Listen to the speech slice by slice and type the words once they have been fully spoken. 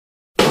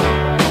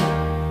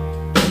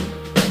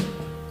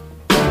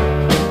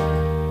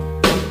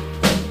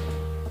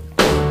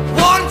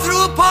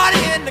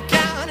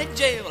county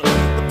jail.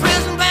 The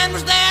prison band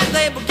was there,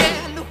 they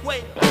began to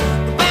wail.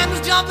 The band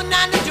was jumping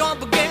and the joint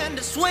began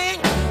to swing.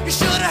 You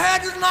should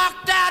have heard this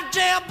knocked out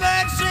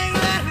jailbird sing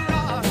that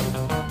rock.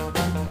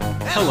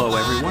 Hello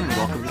everyone and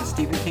welcome to the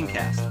Stephen King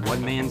Cast,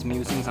 one man's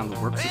musings on the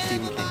works of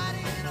Stephen King.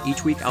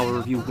 Each week I will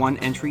review one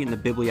entry in the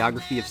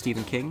bibliography of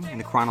Stephen King in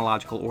the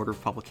chronological order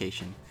of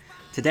publication.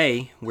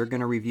 Today, we're going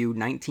to review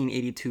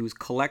 1982's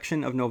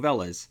collection of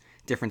novellas,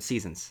 Different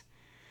Seasons.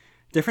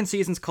 Different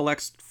Seasons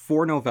collects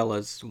 4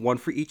 novellas, one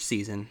for each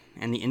season,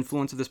 and the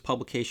influence of this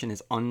publication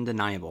is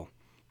undeniable.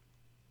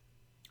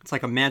 It's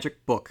like a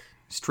magic book,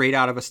 straight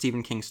out of a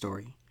Stephen King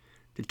story.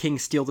 Did King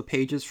steal the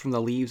pages from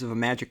the leaves of a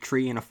magic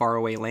tree in a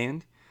faraway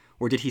land?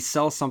 Or did he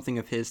sell something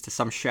of his to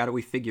some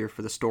shadowy figure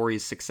for the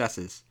story's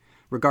successes?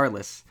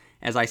 Regardless,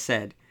 as I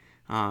said,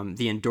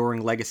 the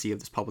enduring legacy of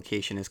this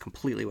publication is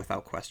completely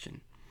without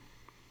question.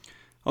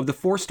 Of the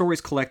 4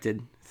 stories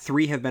collected,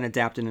 3 have been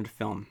adapted into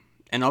film,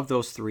 and of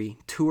those 3,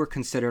 2 are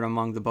considered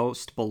among the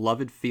most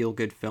beloved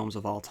feel-good films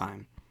of all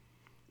time.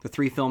 The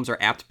 3 films are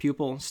Apt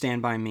Pupil,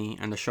 Stand By Me,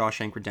 and The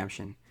Shawshank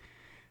Redemption.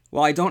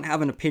 While I don't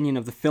have an opinion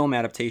of the film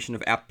adaptation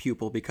of Apt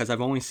Pupil because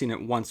I've only seen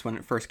it once when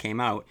it first came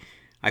out,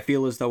 I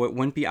feel as though it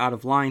wouldn't be out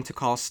of line to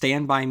call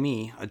Stand By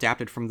Me,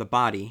 adapted from The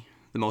Body,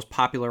 the most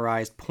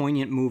popularized,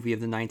 poignant movie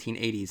of the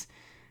 1980s,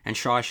 and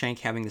Shawshank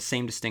having the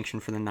same distinction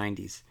for the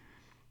 90s.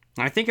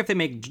 And I think if they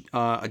make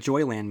a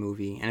Joyland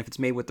movie, and if it's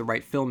made with the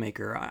right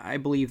filmmaker, I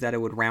believe that it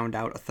would round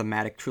out a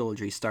thematic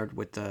trilogy started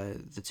with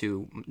the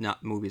 2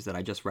 movies that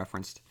I just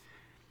referenced.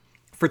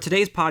 For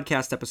today's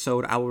podcast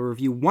episode, I will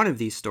review one of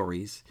these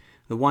stories,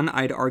 the one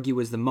I'd argue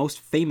is the most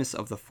famous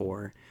of the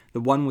 4, the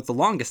one with the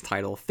longest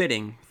title,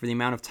 fitting for the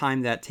amount of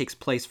time that takes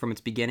place from its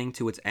beginning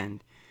to its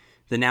end.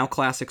 The now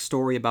classic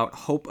story about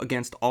hope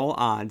against all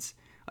odds,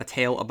 a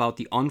tale about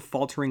the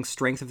unfaltering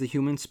strength of the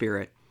human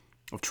spirit,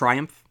 of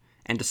triumph,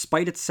 and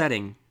despite its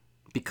setting,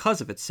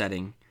 because of its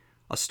setting,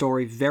 a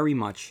story very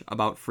much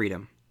about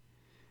freedom.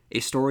 A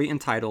story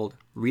entitled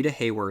Rita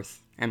Hayworth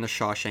and the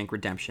Shawshank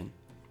Redemption.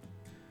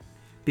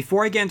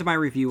 Before I get into my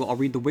review, I'll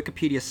read the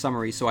Wikipedia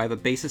summary so I have a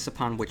basis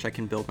upon which I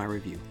can build my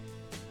review.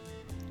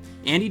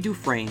 Andy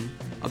Dufresne,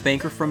 a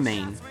banker from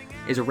Maine,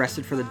 is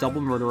arrested for the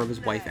double murder of his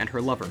wife and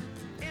her lover.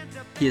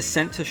 He is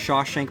sent to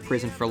Shawshank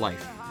Prison for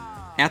life.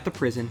 At the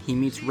prison, he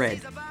meets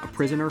Red, a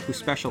prisoner who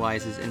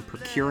specializes in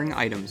procuring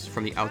items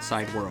from the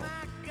outside world.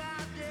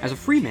 As a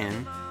free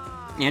man,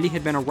 Andy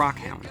had been a rock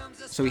hound,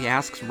 so he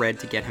asks Red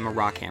to get him a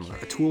rock hammer,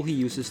 a tool he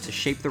uses to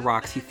shape the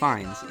rocks he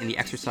finds in the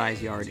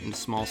exercise yard into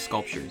small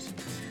sculptures.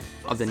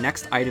 Of the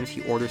next items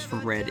he orders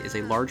from Red is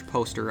a large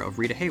poster of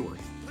Rita Hayworth.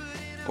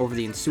 Over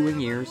the ensuing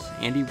years,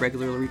 Andy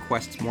regularly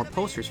requests more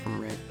posters from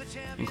Red,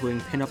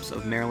 including pinups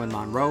of Marilyn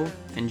Monroe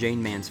and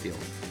Jane Mansfield.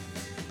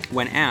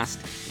 When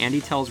asked,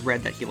 Andy tells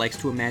Red that he likes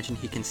to imagine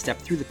he can step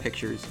through the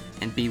pictures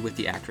and be with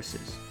the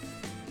actresses.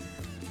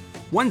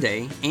 One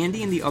day,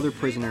 Andy and the other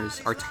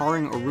prisoners are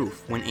tarring a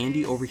roof when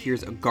Andy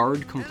overhears a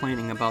guard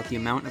complaining about the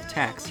amount of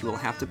tax he will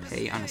have to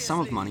pay on a sum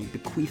of money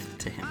bequeathed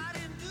to him.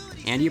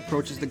 Andy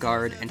approaches the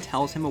guard and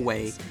tells him a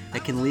way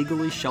that can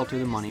legally shelter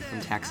the money from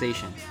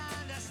taxation.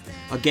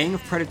 A gang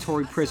of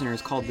predatory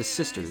prisoners called the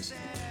Sisters,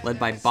 led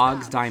by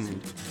Boggs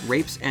Diamond,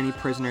 rapes any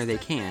prisoner they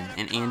can,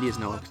 and Andy is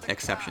no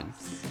exception.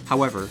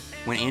 However,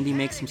 when Andy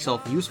makes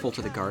himself useful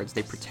to the guards,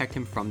 they protect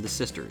him from the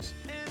Sisters.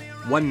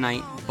 One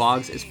night,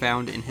 Boggs is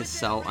found in his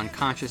cell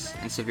unconscious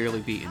and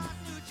severely beaten.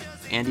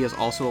 Andy is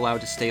also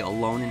allowed to stay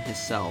alone in his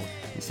cell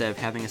instead of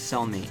having a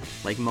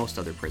cellmate like most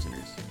other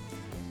prisoners.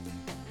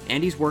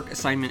 Andy's work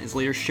assignment is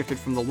later shifted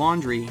from the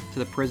laundry to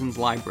the prison's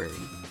library.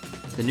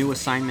 The new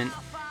assignment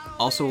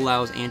also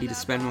allows Andy to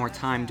spend more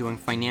time doing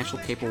financial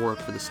paperwork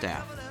for the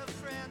staff.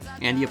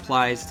 Andy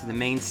applies to the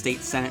Maine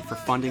State Senate for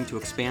funding to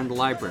expand the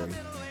library.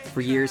 For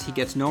years, he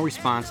gets no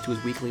response to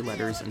his weekly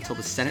letters until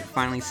the Senate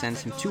finally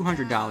sends him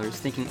 $200,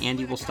 thinking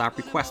Andy will stop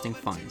requesting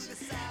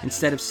funds.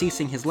 Instead of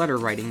ceasing his letter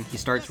writing, he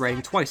starts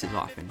writing twice as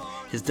often.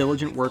 His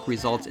diligent work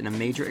results in a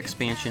major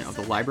expansion of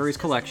the library's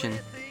collection,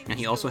 and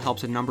he also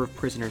helps a number of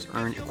prisoners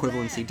earn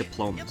equivalency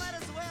diplomas.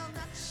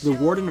 The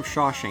warden of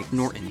Shawshank,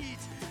 Norton,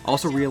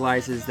 also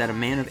realizes that a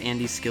man of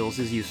Andy's skills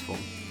is useful.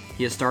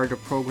 He has started a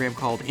program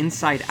called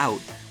Inside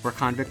Out, where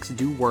convicts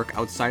do work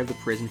outside of the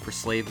prison for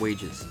slave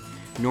wages.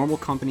 Normal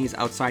companies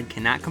outside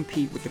cannot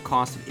compete with the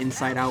cost of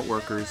inside-out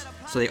workers,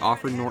 so they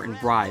offer Norton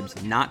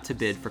bribes not to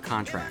bid for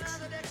contracts.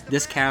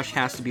 This cash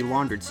has to be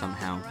laundered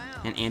somehow,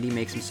 and Andy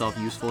makes himself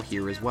useful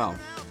here as well.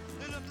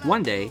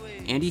 One day,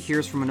 Andy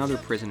hears from another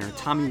prisoner,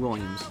 Tommy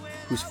Williams,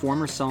 whose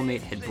former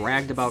cellmate had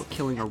bragged about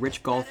killing a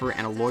rich golfer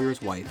and a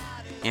lawyer's wife.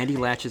 Andy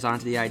latches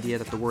onto the idea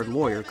that the word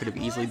lawyer could have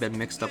easily been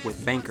mixed up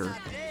with banker,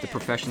 the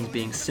professions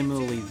being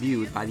similarly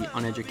viewed by the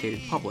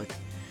uneducated public,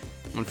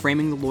 when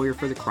framing the lawyer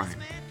for the crime.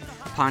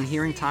 Upon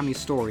hearing Tommy's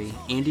story,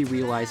 Andy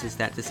realizes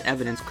that this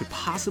evidence could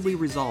possibly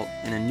result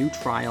in a new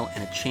trial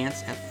and a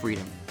chance at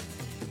freedom.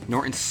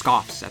 Norton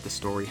scoffs at the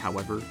story,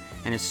 however,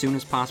 and as soon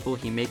as possible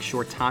he makes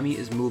sure Tommy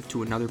is moved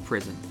to another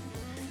prison.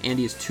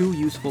 Andy is too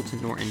useful to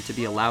Norton to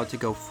be allowed to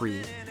go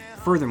free.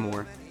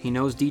 Furthermore, he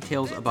knows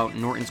details about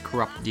Norton's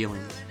corrupt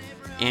dealings.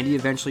 Andy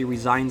eventually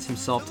resigns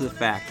himself to the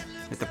fact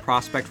that the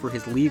prospect for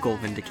his legal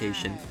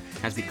vindication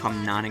has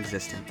become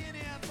non-existent.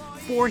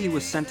 Before he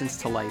was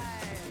sentenced to life,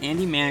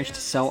 Andy managed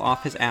to sell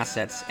off his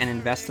assets and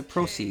invest the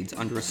proceeds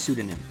under a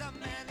pseudonym.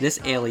 This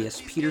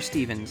alias, Peter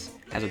Stevens,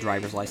 has a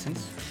driver's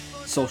license,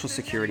 social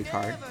security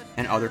card,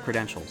 and other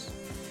credentials.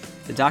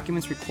 The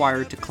documents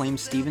required to claim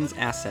Stevens'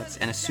 assets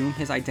and assume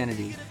his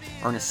identity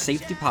are in a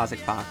safe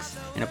deposit box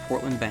in a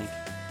Portland bank.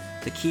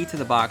 The key to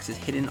the box is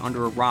hidden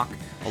under a rock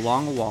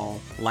along a wall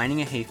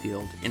lining a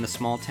hayfield in the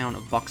small town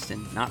of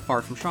Buxton, not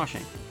far from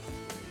Shawshank.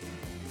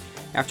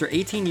 After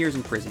 18 years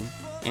in prison,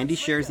 Andy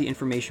shares the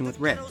information with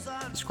Red,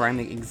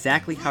 describing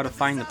exactly how to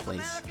find the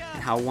place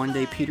and how one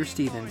day Peter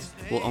Stevens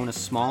will own a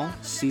small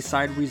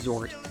seaside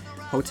resort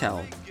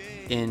hotel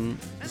in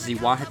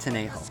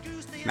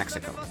Zihuatanejo,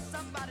 Mexico.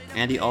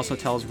 Andy also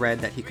tells Red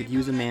that he could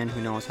use a man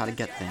who knows how to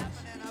get things.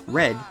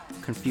 Red,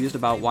 confused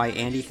about why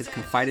Andy has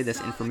confided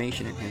this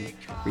information in him,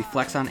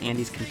 reflects on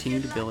Andy's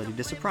continued ability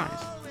to surprise.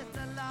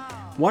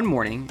 One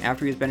morning,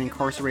 after he has been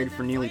incarcerated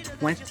for nearly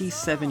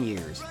 27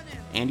 years,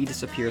 Andy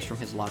disappears from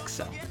his locked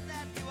cell.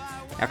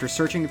 After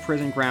searching the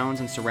prison grounds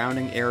and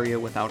surrounding area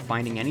without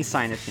finding any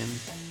sign of him,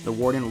 the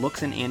warden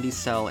looks in Andy's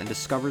cell and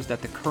discovers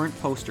that the current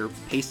poster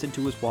pasted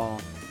to his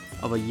wall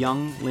of a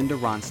young Linda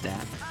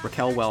Ronstadt,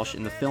 Raquel Welch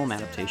in the film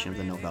adaptation of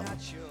the novella,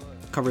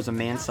 covers a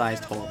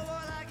man-sized hole.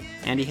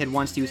 Andy had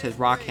once used his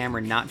rock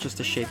hammer not just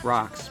to shape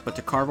rocks, but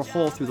to carve a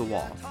hole through the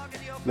wall.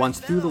 Once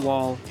through the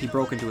wall, he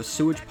broke into a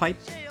sewage pipe,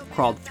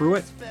 crawled through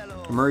it,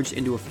 emerged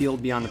into a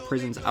field beyond the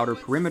prison's outer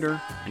perimeter,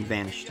 and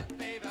vanished.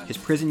 His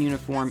prison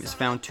uniform is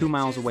found 2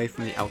 miles away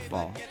from the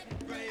outfall.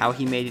 How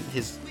he made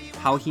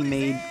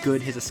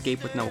good his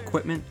escape with no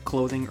equipment,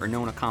 clothing, or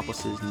known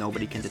accomplices,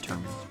 nobody can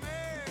determine.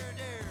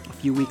 A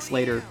few weeks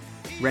later,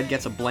 Red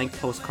gets a blank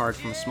postcard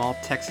from a small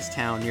Texas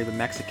town near the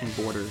Mexican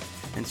border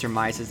and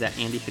surmises that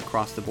Andy had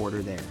crossed the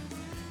border there.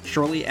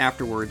 Shortly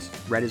afterwards,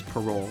 Red is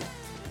paroled.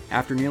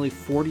 After nearly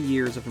 40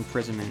 years of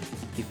imprisonment,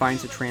 he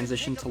finds the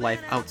transition to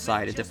life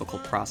outside a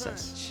difficult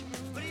process.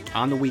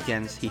 On the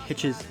weekends, he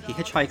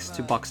hitchhikes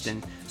to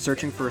Buxton,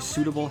 searching for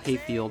suitable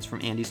hayfields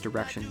from Andy's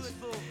directions.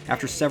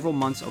 After several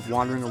months of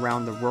wandering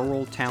around the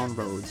rural town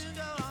roads,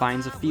 he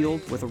finds a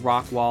field with a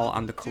rock wall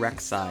on the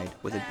correct side,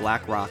 with a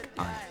black rock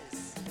on it.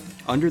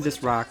 Under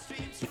this rock,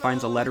 he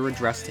finds a letter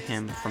addressed to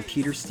him from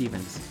Peter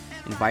Stevens,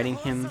 inviting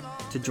him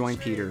to join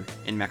Peter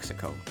in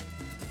Mexico.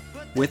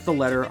 With the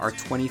letter are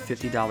 20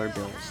 $50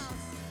 bills.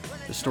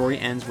 The story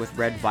ends with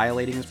Red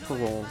violating his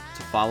parole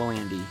to follow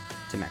Andy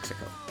to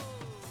Mexico.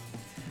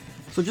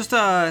 So just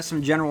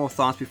some general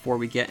thoughts before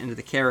we get into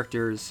the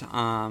characters.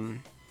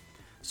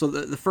 So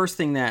the first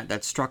thing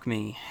that struck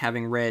me,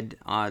 having read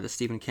the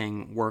Stephen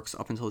King works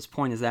up until this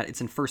point, is that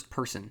it's in first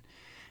person.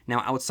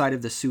 Now, outside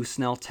of the Sue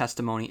Snell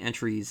testimony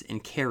entries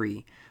in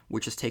Carrie,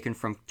 which is taken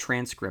from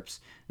transcripts,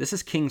 this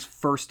is King's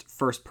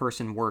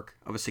first-person work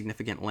of a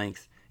significant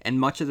length, and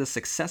much of the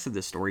success of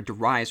this story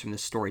derives from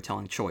this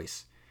storytelling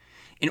choice.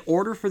 In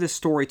order for this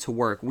story to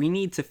work, we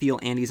need to feel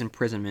Andy's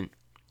imprisonment,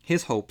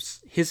 his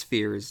hopes, his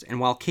fears, and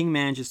while King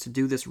manages to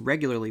do this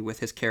regularly with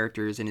his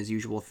characters in his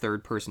usual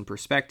third-person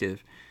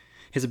perspective,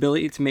 his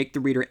ability to make the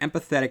reader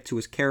empathetic to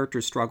his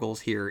character's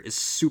struggles here is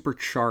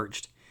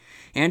supercharged.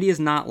 Andy is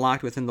not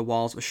locked within the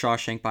walls of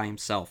Shawshank by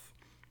himself.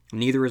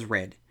 Neither is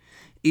Red.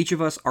 Each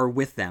of us are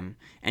with them,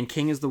 and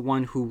King is the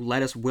one who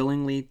led us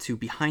willingly to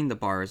behind the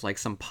bars like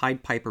some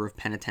Pied Piper of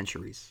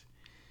penitentiaries.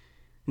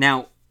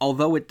 Now,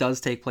 although it does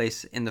take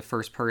place in the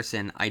first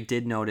person, I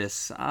did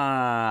notice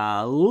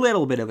a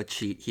little bit of a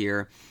cheat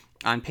here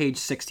on page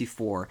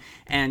 64.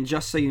 And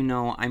just so you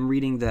know, I'm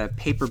reading the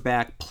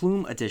paperback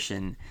Plume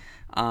edition.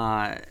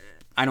 I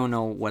don't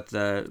know what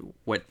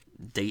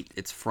date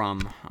it's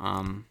from,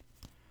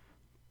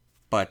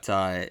 but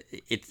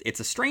it's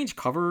a strange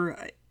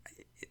cover.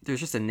 There's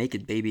just a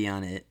naked baby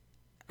on it.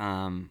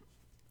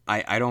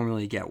 I don't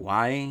really get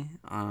why.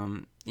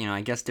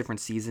 I guess different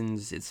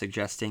seasons, it's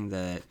suggesting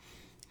the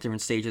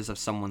different stages of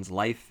someone's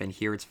life, and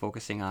here it's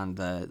focusing on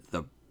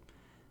the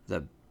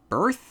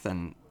birth,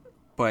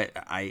 but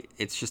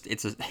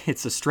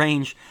it's a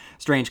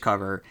strange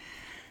cover.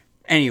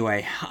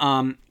 Anyway,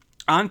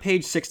 on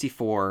page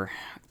 64,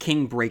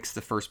 King breaks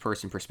the first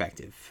person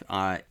perspective.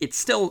 It's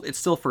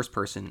still first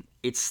person.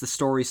 It's the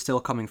story still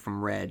coming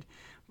from Red,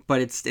 but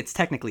it's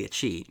technically a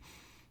cheat.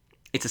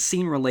 It's a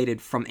scene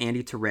related from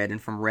Andy to Red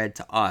and from Red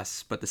to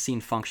us, but the scene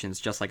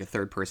functions just like a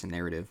third-person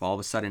narrative, all of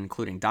a sudden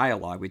including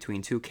dialogue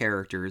between two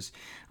characters,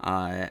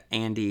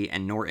 Andy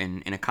and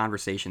Norton, in a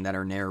conversation that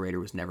our narrator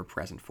was never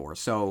present for.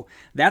 So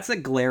that's a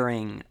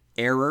glaring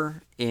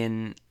error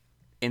in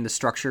the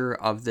structure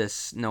of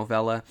this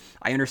novella.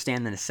 I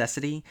understand the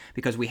necessity,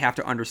 because we have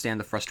to understand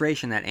the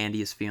frustration that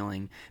Andy is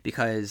feeling,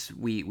 because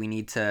we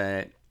need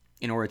to,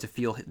 in order to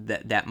feel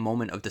that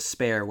moment of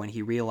despair when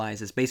he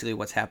realizes basically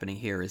what's happening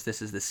here is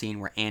this is the scene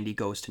where Andy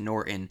goes to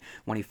Norton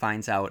when he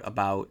finds out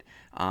about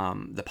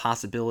the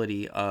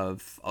possibility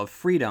of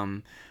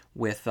freedom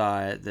with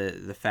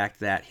the fact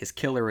that his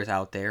killer is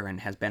out there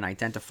and has been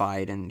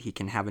identified and he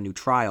can have a new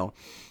trial,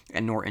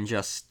 and Norton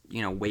just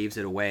waves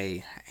it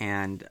away,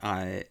 and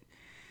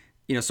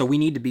so we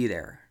need to be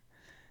there,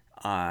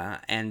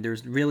 and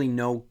there's really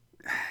no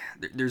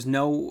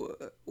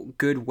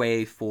good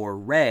way for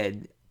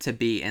Red to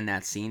be in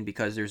that scene,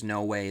 because there's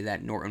no way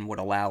that Norton would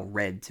allow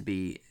Red to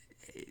be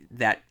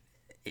that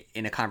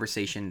in a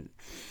conversation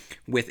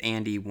with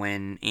Andy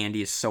when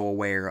Andy is so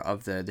aware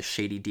of the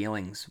shady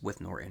dealings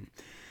with Norton.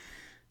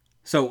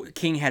 So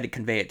King had to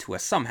convey it to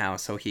us somehow,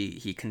 so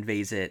he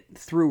conveys it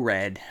through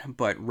Red,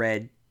 but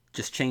Red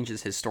just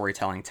changes his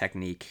storytelling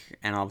technique,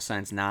 and all of a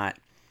sudden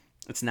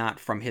it's not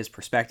from his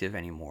perspective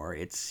anymore.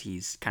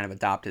 He's kind of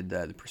adopted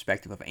the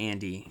perspective of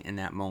Andy in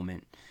that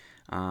moment.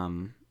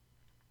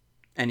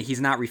 And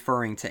he's not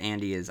referring to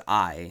Andy as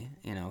I,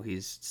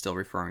 he's still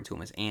referring to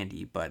him as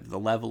Andy, but the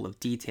level of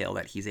detail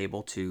that he's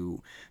able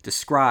to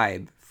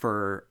describe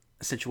for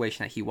a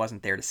situation that he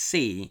wasn't there to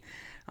see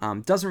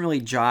doesn't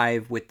really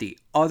jive with the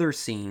other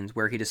scenes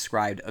where he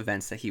described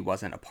events that he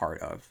wasn't a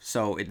part of.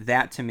 So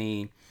to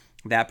me,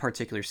 that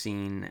particular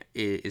scene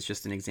is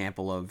just an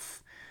example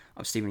of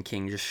Stephen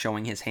King just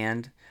showing his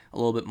hand a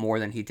little bit more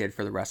than he did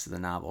for the rest of the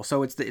novel.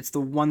 So it's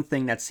the one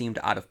thing that seemed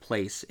out of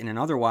place in an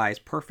otherwise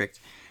perfect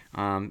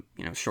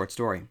short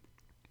story.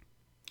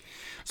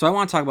 So I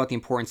want to talk about the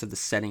importance of the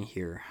setting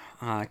here,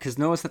 because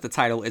notice that the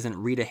title isn't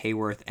Rita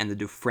Hayworth and the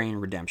Dufresne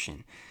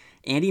Redemption.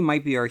 Andy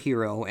might be our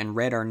hero and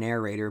Red our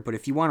narrator, but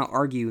if you want to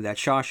argue that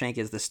Shawshank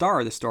is the star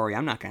of the story,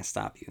 I'm not going to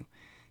stop you.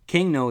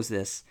 King knows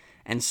this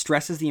and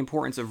stresses the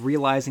importance of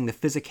realizing the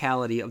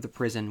physicality of the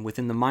prison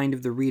within the mind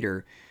of the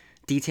reader,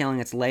 detailing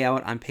its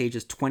layout on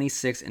pages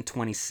 26 and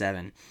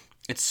 27.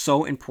 It's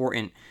so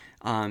important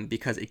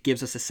because it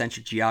gives us a sense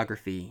of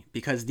geography,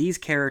 because these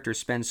characters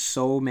spend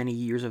so many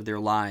years of their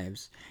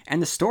lives,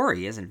 and the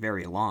story isn't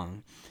very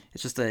long.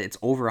 It's just it's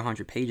over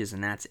 100 pages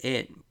and that's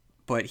it.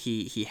 But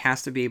he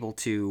has to be able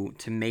to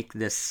make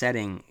this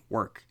setting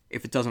work.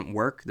 If it doesn't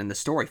work, then the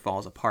story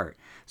falls apart.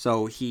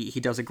 So he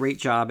does a great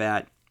job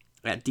at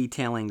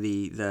detailing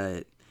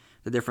the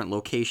different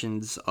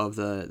locations of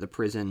the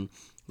prison,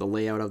 the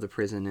layout of the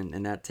prison,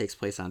 and that takes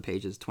place on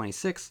pages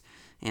 26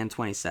 and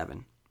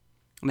 27.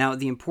 Now,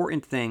 the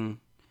important thing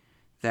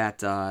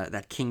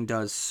that King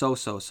does so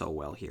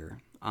well here,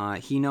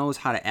 he knows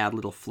how to add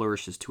little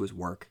flourishes to his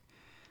work.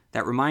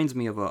 That reminds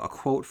me of a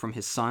quote from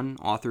his son,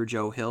 author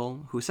Joe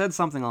Hill, who said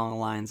something along the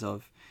lines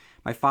of,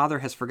 "My father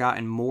has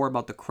forgotten more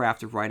about the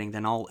craft of writing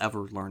than I'll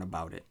ever learn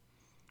about it."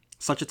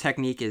 Such a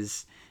technique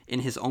is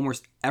in his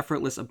almost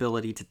effortless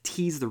ability to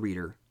tease the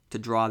reader, to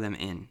draw them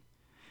in.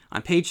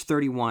 On page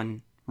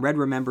 31, Red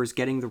remembers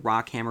getting the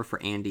rock hammer for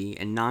Andy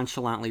and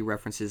nonchalantly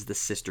references the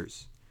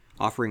sisters,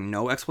 offering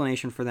no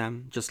explanation for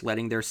them, just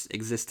letting their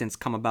existence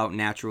come about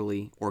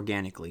naturally,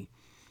 organically.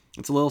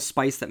 It's a little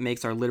spice that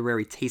makes our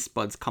literary taste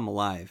buds come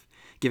alive,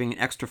 giving an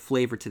extra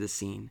flavor to the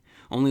scene,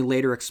 only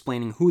later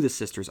explaining who the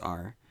sisters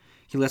are.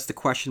 He lets the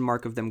question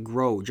mark of them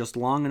grow just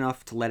long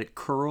enough to let it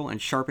curl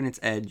and sharpen its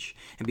edge,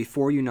 and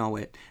before you know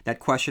it, that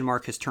question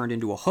mark has turned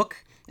into a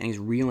hook, and he's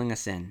reeling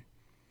us in.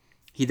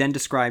 He then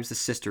describes the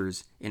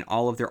sisters in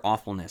all of their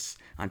awfulness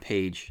on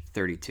page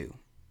 32.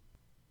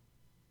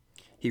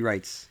 He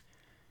writes,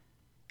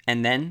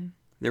 "And then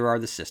there are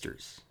the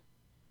sisters.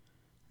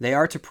 They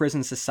are to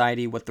prison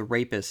society what the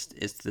rapist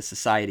is to the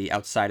society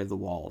outside of the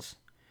walls.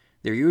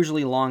 They're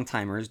usually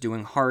long-timers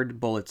doing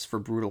hard bullets for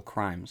brutal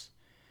crimes.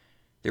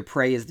 Their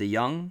prey is the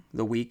young,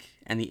 the weak,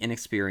 and the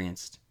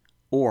inexperienced,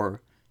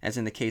 or, as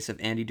in the case of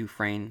Andy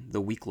Dufresne,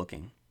 the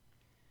weak-looking.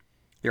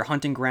 Their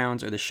hunting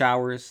grounds are the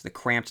showers, the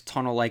cramped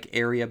tunnel-like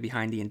area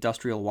behind the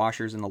industrial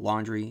washers and the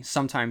laundry,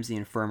 sometimes the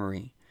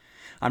infirmary.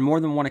 On more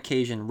than one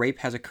occasion, rape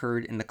has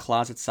occurred in the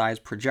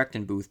closet-sized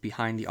projection booth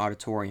behind the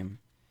auditorium.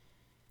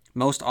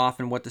 Most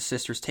often what the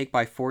sisters take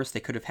by force they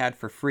could have had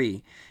for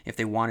free if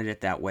they wanted it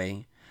that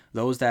way.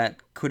 Those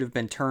that could have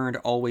been turned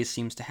always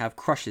seems to have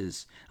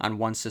crushes on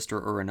one sister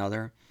or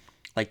another,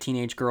 like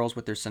teenage girls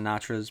with their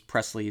Sinatras,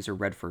 Presleys, or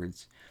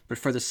Redfords. But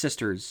for the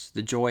sisters,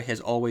 the joy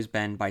has always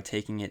been by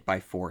taking it by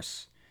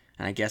force,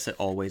 and I guess it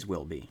always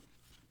will be."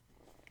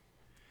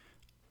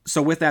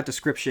 So with that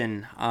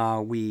description,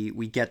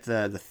 we get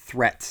the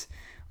threat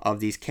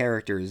of these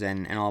characters,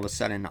 and all of a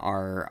sudden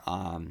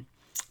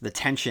the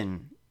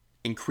tension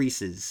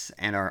increases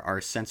and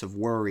our sense of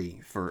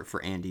worry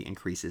for Andy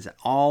increases,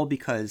 all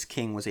because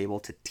King was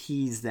able to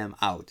tease them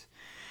out.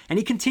 And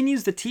he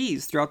continues to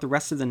tease throughout the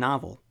rest of the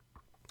novel.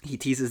 He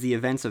teases the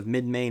events of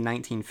mid-May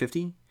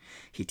 1950.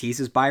 He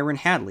teases Byron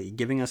Hadley,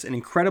 giving us an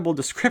incredible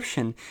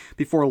description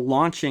before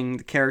launching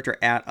the character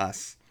at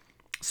us.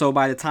 So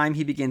by the time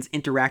he begins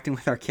interacting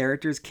with our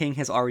characters, King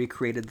has already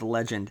created the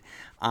legend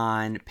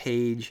on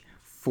page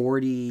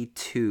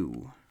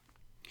 42.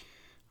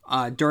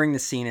 During the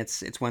scene,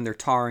 it's when they're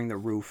tarring the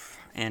roof,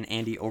 and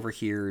Andy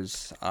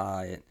overhears.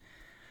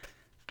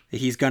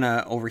 He's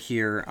gonna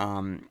overhear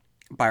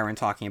Byron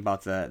talking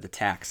about the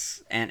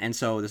tax, and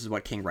so this is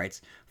what King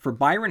writes: "For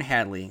Byron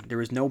Hadley,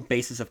 there is no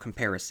basis of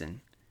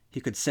comparison.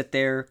 He could sit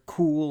there,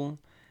 cool,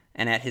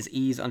 and at his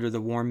ease under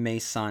the warm May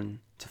sun,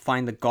 to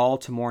find the gall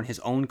to mourn his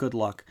own good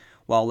luck,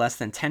 while less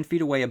than 10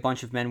 feet away a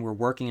bunch of men were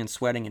working and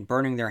sweating and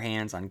burning their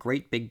hands on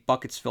great big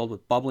buckets filled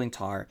with bubbling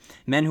tar,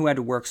 men who had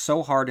to work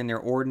so hard in their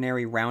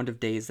ordinary round of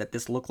days that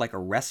this looked like a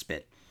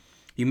respite.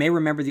 You may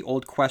remember the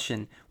old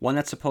question, one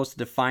that's supposed to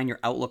define your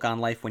outlook on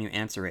life when you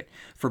answer it.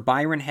 For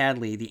Byron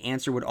Hadley, the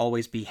answer would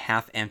always be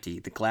half empty.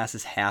 The glass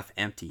is half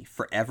empty.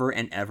 Forever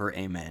and ever,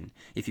 amen.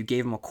 If you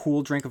gave him a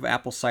cool drink of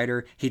apple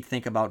cider, he'd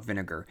think about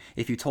vinegar.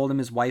 If you told him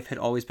his wife had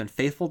always been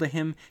faithful to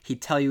him,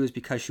 he'd tell you it was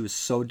because she was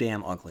so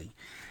damn ugly.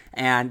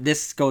 And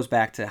this goes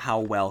back to how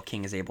well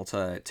King is able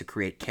to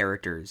create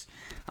characters.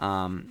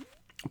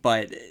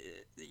 But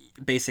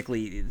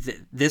basically,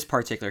 this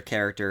particular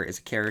character is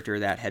a character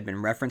that had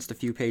been referenced a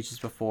few pages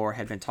before,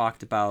 had been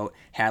talked about,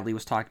 Hadley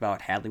was talked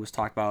about,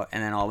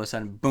 and then all of a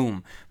sudden,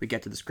 boom, we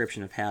get the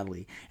description of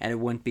Hadley. And it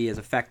wouldn't be as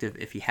effective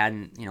if he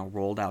hadn't,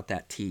 rolled out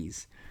that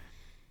tease.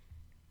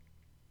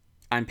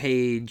 On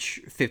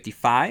page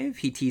 55,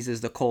 he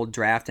teases the cold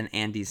draft in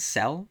Andy's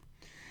cell.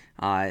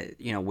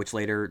 Which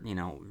later,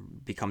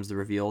 becomes the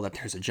reveal that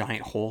there's a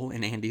giant hole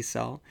in Andy's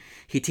cell.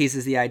 He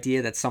teases the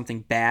idea that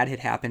something bad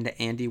had happened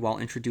to Andy while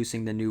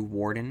introducing the new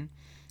warden,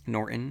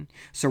 Norton.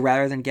 So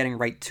rather than getting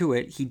right to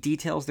it, he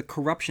details the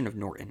corruption of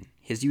Norton,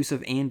 his use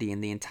of Andy,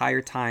 and the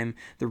entire time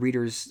the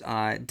readers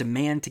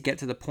demand to get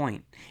to the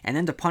point. And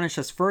then to punish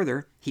us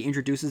further, he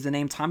introduces the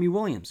name Tommy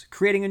Williams,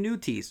 creating a new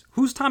tease.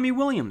 Who's Tommy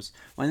Williams?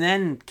 And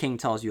then King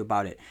tells you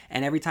about it.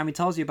 And every time he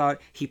tells you about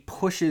it, he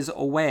pushes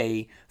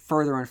away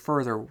further and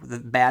further the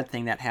bad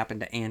thing that happened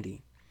to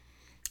Andy.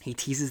 He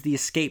teases the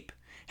escape.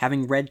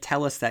 Having Red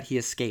tell us that he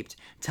escaped,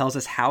 tells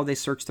us how they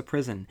searched the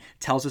prison,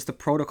 tells us the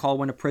protocol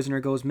when a prisoner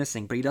goes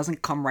missing, but he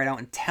doesn't come right out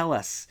and tell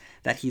us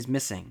that he's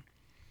missing.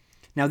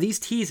 Now, these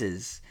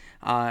teases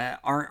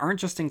aren't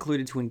just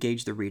included to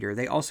engage the reader,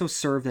 they also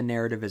serve the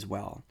narrative as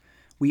well.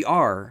 We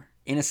are,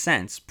 in a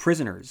sense,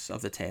 prisoners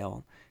of the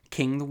tale,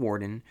 King the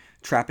Warden,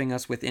 trapping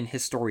us within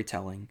his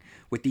storytelling,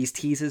 with these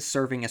teases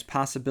serving as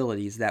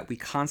possibilities that we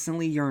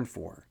constantly yearn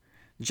for,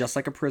 just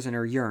like a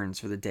prisoner yearns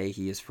for the day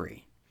he is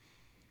free.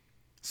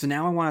 So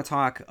now I want to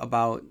talk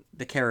about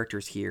the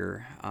characters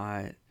here.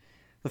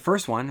 The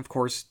first one, of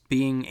course,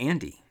 being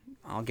Andy.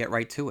 I'll get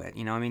right to it.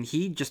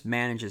 He just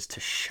manages to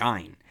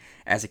shine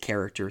as a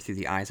character through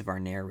the eyes of our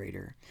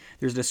narrator.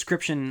 There's a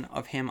description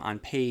of him on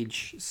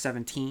page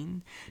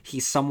 17.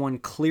 He's someone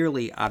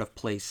clearly out of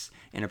place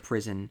in a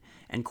prison,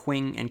 and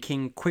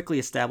King quickly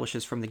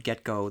establishes from the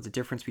get-go the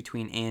difference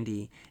between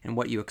Andy and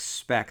what you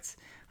expect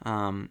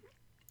from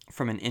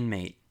an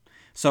inmate.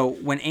 So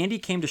when Andy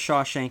came to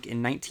Shawshank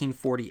in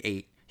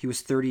 1948, he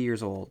was 30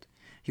 years old.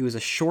 He was a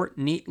short,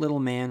 neat little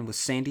man with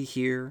sandy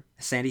hair,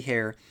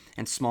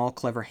 and small,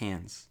 clever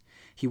hands.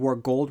 He wore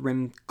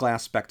gold-rimmed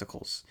glass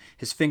spectacles.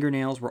 His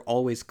fingernails were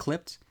always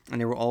clipped,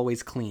 and they were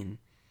always clean.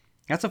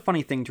 That's a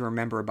funny thing to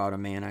remember about a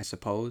man, I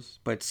suppose,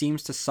 but it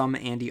seems to sum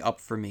Andy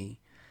up for me.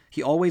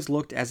 He always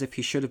looked as if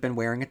he should have been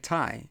wearing a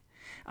tie.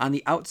 On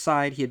the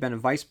outside, he had been a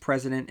vice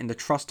president in the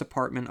trust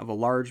department of a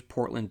large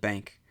Portland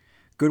bank.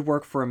 Good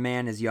work for a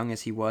man as young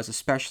as he was,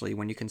 especially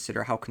when you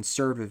consider how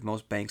conservative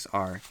most banks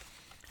are.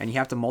 And you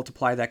have to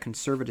multiply that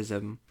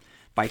conservatism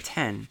by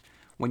 10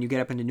 when you get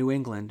up into New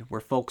England, where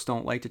folks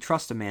don't like to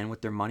trust a man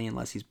with their money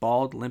unless he's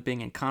bald,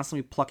 limping, and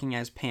constantly plucking at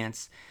his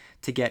pants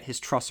to get his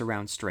truss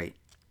around straight.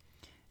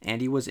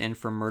 Andy was in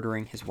for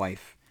murdering his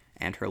wife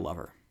and her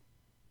lover.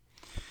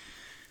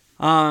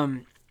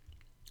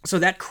 So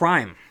that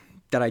crime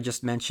that I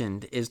just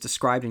mentioned is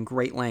described in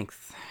great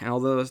length, and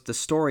although the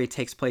story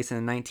takes place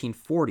in the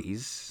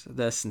 1940s,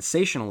 the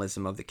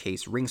sensationalism of the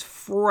case rings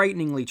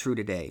frighteningly true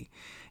today.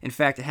 In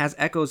fact, it has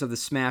echoes of the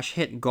smash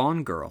hit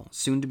Gone Girl,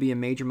 soon to be a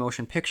major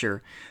motion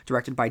picture,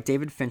 directed by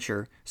David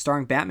Fincher,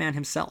 starring Batman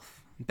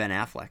himself, Ben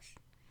Affleck.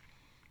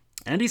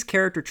 Andy's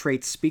character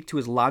traits speak to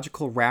his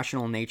logical,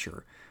 rational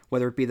nature,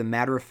 whether it be the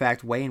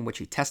matter-of-fact way in which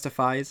he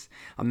testifies,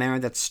 a manner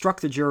that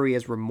struck the jury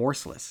as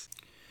remorseless,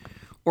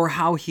 or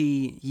how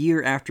he,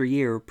 year after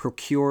year,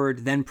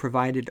 procured, then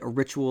provided a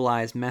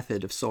ritualized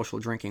method of social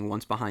drinking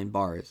once behind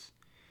bars.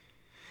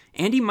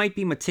 Andy might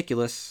be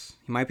meticulous,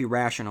 he might be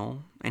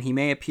rational, and he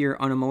may appear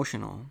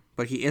unemotional,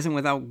 but he isn't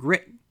without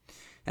grit,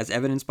 as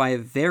evidenced by a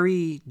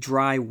very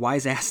dry,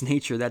 wise-ass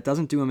nature that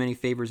doesn't do him any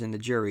favors in the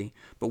jury,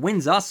 but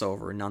wins us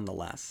over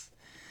nonetheless.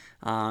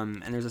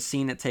 And there's a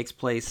scene that takes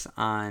place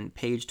on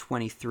page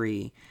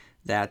 23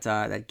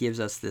 that gives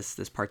us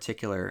this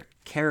particular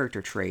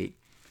character trait.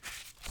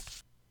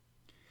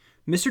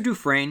 Mr.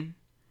 Dufresne,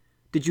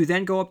 did you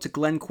then go up to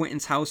Glenn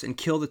Quinton's house and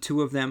kill the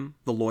two of them?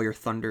 The lawyer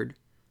thundered.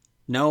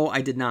 No,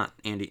 I did not,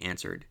 Andy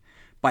answered.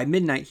 By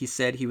midnight, he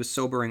said, he was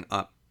sobering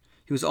up.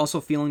 He was also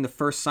feeling the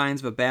first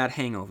signs of a bad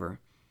hangover.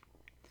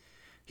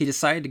 He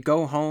decided to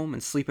go home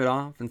and sleep it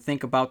off and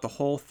think about the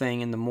whole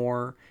thing in a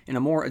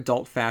more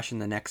adult fashion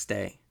the next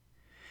day.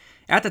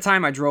 At the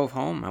time I drove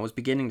home, I was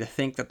beginning to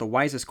think that the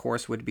wisest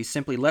course would be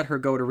simply let her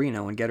go to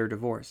Reno and get her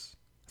divorce.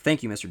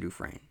 Thank you, Mr.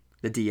 Dufresne.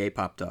 The DA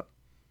popped up.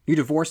 You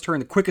divorced her in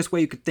the quickest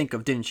way you could think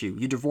of, didn't you?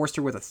 You divorced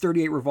her with a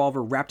 .38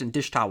 revolver wrapped in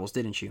dish towels,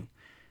 didn't you?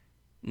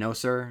 No,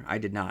 sir, I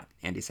did not,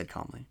 Andy said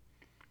calmly.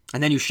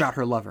 And then you shot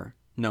her lover?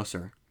 No,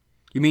 sir.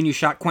 You mean you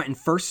shot Quentin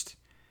first?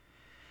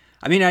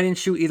 I mean, I didn't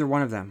shoot either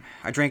one of them.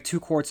 I drank 2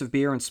 quarts of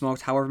beer and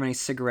smoked however many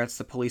cigarettes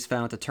the police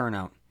found at the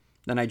turnout.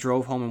 Then I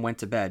drove home and went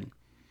to bed.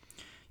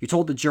 You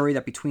told the jury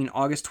that between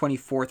August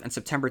 24th and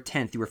September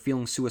 10th you were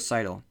feeling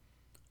suicidal.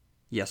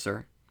 Yes,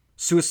 sir.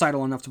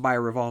 Suicidal enough to buy a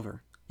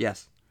revolver?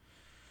 Yes.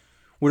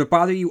 Would it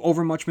bother you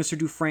overmuch, Mr.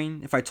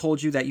 Dufresne, if I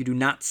told you that you do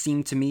not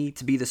seem to me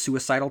to be the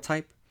suicidal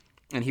type?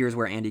 And here's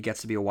where Andy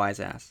gets to be a wise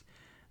ass.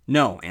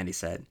 No, Andy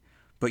said.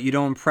 But you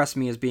don't impress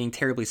me as being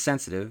terribly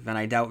sensitive, and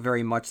I doubt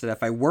very much that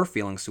if I were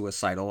feeling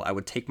suicidal, I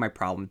would take my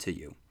problem to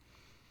you.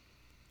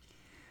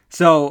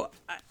 So,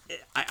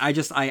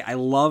 I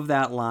love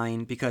that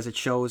line because it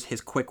shows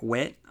his quick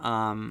wit,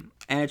 and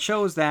it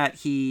shows that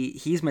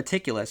he's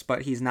meticulous,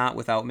 but he's not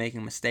without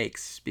making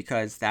mistakes,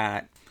 because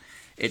that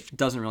it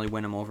doesn't really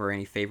win him over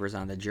any favors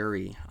on the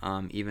jury,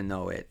 even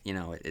though it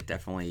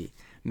definitely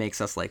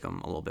makes us like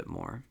him a little bit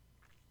more.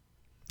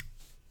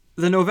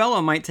 The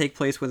novella might take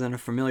place within a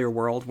familiar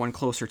world, one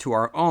closer to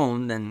our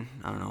own than,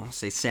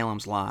 say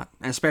Salem's Lot,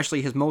 and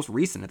especially his most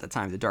recent at the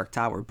time, The Dark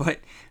Tower. But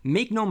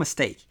make no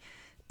mistake,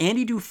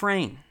 Andy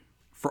Dufresne,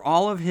 for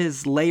all of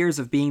his layers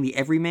of being the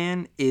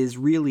everyman, is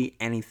really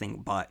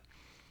anything but.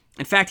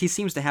 In fact, he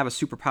seems to have a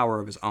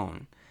superpower of his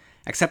own,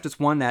 except it's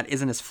one that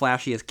isn't as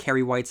flashy as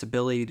Carrie White's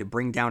ability to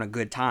bring down a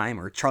good time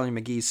or Charlie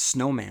McGee's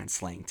snowman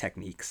slaying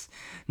techniques.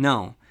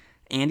 No,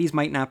 Andy's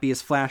might not be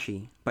as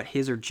flashy, but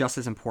his are just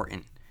as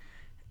important.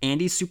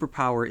 Andy's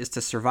superpower is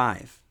to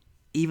survive,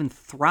 even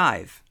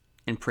thrive,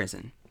 in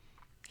prison.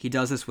 He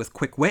does this with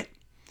quick wit,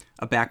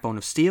 a backbone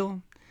of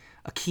steel,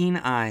 a keen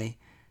eye,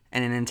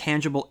 and an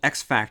intangible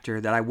X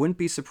factor that I wouldn't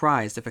be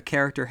surprised if a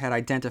character had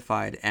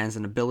identified as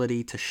an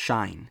ability to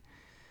shine.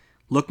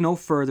 Look no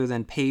further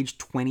than page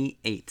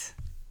 28.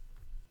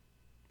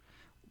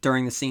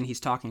 During the scene, he's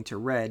talking to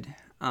Red,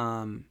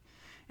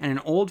 and an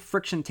old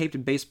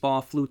friction-taped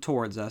baseball flew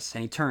towards us,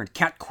 and he turned,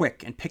 cat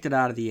quick, and picked it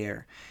out of the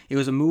air. It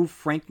was a move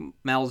Frank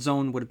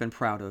Malzone would have been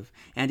proud of.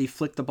 Andy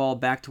flicked the ball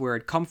back to where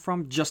it come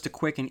from, just a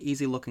quick and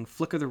easy-looking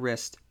flick of the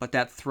wrist, but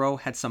that throw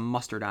had some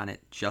mustard on it,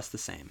 just the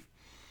same.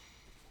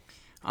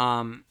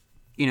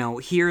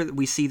 Here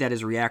we see that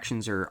his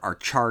reactions are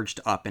charged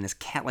up, and his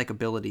cat-like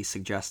ability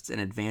suggests an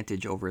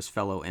advantage over his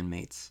fellow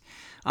inmates.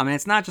 And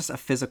it's not just a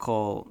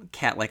physical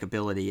cat-like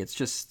ability, it's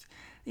just...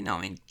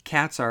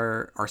 cats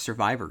are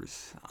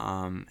survivors,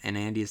 and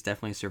Andy is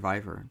definitely a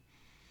survivor.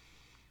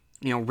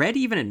 Red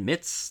even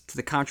admits to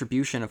the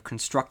contribution of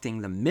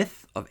constructing the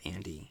myth of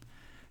Andy,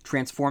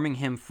 transforming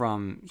him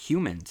from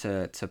human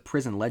to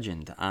prison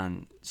legend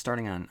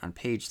starting on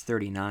page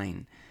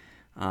 39,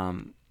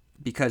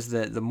 because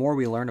the more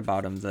we learn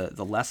about him,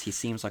 the less he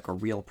seems like a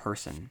real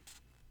person.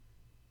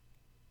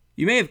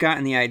 You may have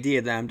gotten the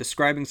idea that I'm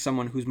describing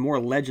someone who's more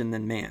legend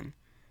than man,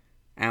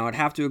 and I would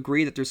have to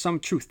agree that there's some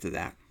truth to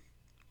that.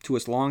 To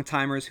us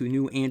long-timers who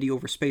knew Andy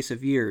over space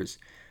of years,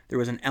 there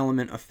was an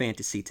element of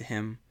fantasy to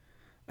him,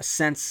 a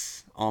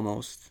sense,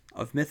 almost,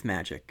 of myth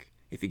magic,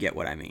 if you get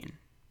what I mean.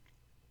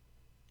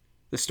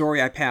 The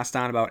story I passed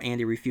on about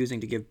Andy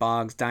refusing to give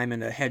Boggs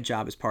Diamond a head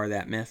job is part of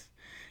that myth,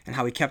 and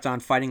how he kept on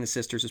fighting the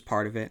sisters is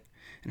part of it,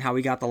 and how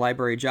he got the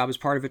library job is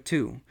part of it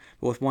too,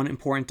 but with one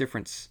important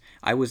difference.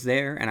 I was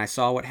there, and I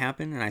saw what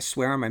happened, and I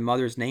swear on my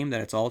mother's name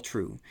that it's all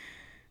true.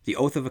 The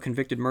oath of a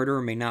convicted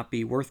murderer may not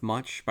be worth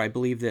much, but I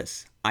believe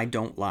this: I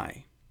don't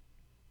lie.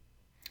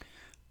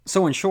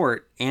 So in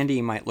short,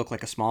 Andy might look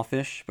like a small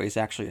fish, but he's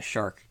actually a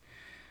shark.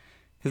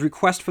 His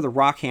request for the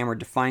rock hammer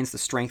defines the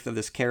strength of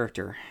this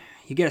character.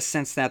 You get a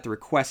sense that the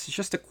request is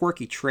just a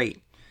quirky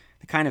trait,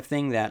 the kind of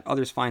thing that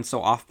others find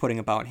so off-putting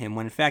about him,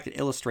 when in fact it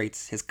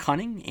illustrates his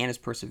cunning and his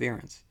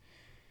perseverance.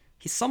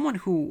 He's someone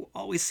who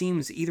always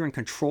seems either in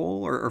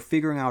control or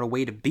figuring out a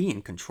way to be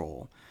in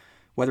control,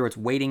 whether it's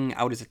waiting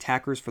out his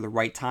attackers for the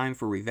right time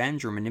for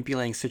revenge or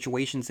manipulating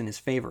situations in his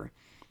favor.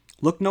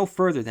 Look no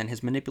further than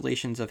his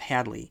manipulations of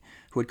Hadley,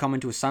 who had come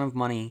into a son of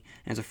money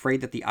and is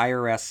afraid that the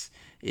IRS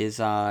is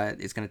going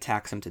to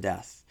tax him to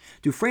death.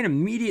 Dufresne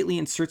immediately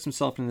inserts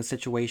himself into the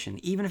situation,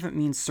 even if it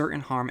means certain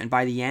harm, and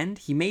by the end,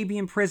 he may be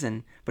in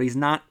prison, but he's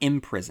not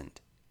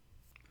imprisoned.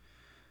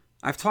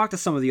 I've talked to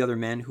some of the other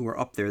men who were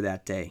up there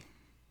that day.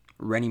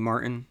 Rennie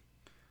Martin,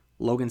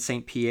 Logan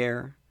St.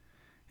 Pierre,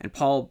 and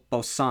Paul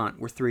Bossant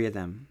were 3 of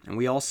them, and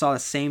we all saw the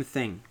same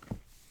thing.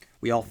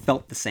 We all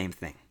felt the same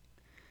thing.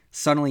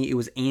 Suddenly, it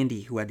was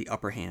Andy who had the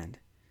upper hand.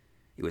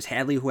 It was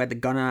Hadley who had the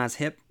gun on his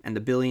hip and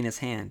the billy in his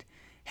hand.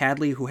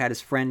 Hadley who had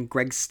his friend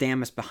Greg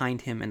Stammis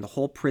behind him and the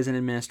whole prison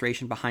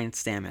administration behind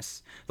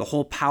Stammis. The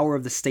whole power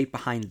of the state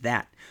behind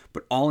that.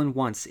 But all in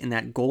once, in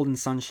that golden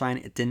sunshine,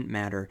 it didn't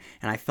matter,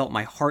 and I felt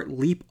my heart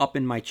leap up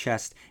in my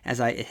chest as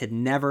I had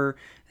never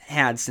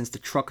had since the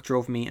truck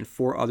drove me and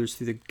 4 others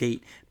through the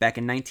gate back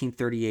in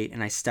 1938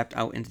 and I stepped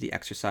out into the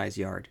exercise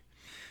yard.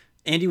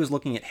 Andy was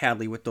looking at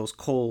Hadley with those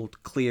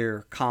cold,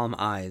 clear, calm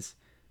eyes.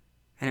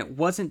 And it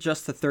wasn't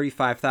just the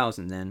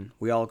 35,000 then,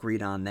 we all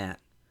agreed on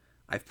that.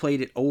 I've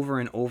played it over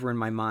and over in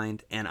my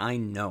mind, and I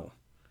know.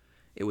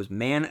 It was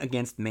man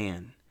against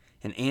man.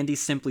 and Andy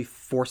simply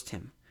forced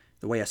him,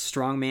 the way a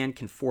strong man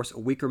can force a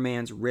weaker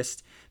man's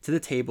wrist to the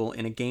table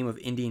in a game of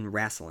Indian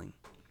wrestling.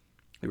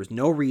 There was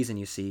no reason,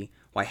 you see,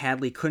 why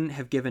Hadley couldn't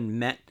have given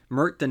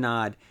Mert the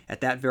nod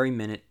at that very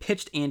minute,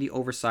 pitched Andy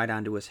overside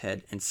onto his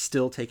head, and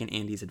still taken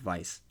Andy's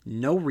advice.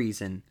 No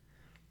reason,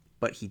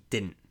 but he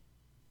didn't.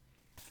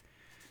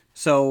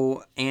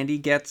 So Andy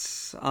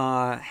gets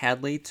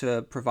Hadley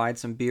to provide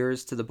some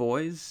beers to the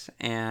boys,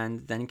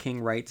 and then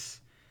King writes,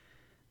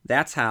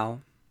 "That's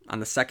how, on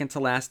the second to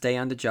last day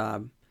on the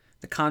job,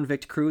 the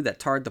convict crew that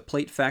tarred the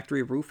plate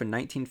factory roof in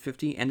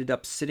 1950 ended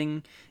up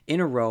sitting in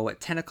a row at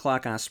 10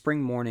 o'clock on a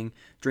spring morning,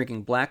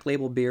 drinking Black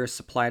Label beer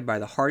supplied by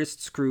the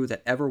hardest screw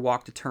that ever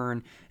walked a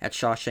turn at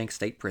Shawshank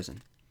State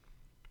Prison.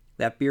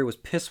 That beer was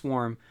piss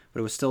warm, but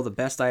it was still the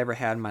best I ever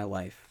had in my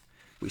life.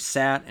 We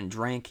sat and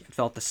drank and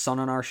felt the sun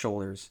on our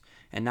shoulders,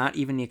 and not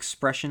even the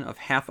expression of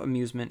half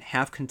amusement,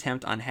 half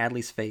contempt on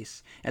Hadley's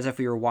face, as if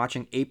we were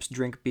watching apes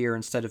drink beer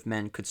instead of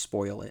men, could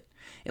spoil it.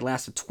 It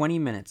lasted 20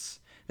 minutes,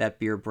 that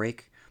beer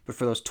break, but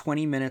for those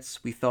 20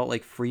 minutes, we felt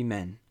like free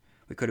men.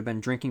 We could have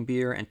been drinking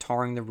beer and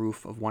tarring the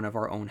roof of one of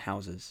our own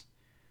houses.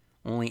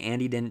 Only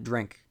Andy didn't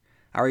drink.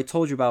 I already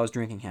told you about his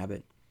drinking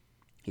habit.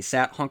 He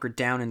sat hunkered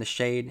down in the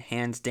shade,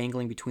 hands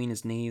dangling between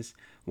his knees,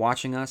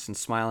 watching us and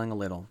smiling a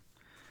little.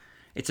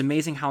 It's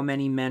amazing how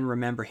many men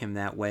remember him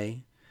that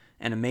way,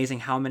 and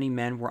amazing how many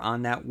men were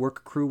on that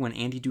work crew when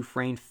Andy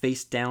Dufresne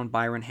faced down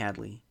Byron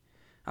Hadley.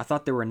 I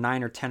thought there were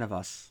 9 or 10 of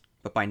us,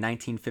 but by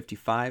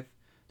 1955,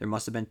 there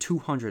must have been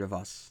 200 of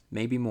us,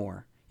 maybe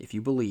more, if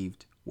you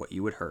believed what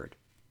you had heard."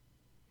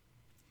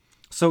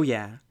 So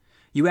yeah,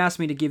 you asked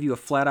me to give you a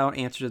flat-out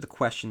answer to the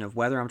question of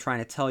whether I'm trying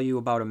to tell you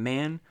about a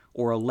man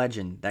or a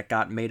legend that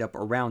got made up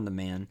around the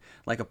man,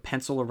 like a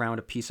pencil around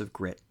a piece of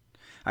grit.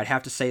 I'd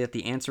have to say that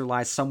the answer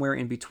lies somewhere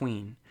in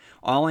between.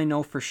 All I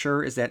know for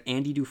sure is that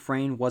Andy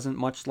Dufresne wasn't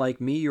much like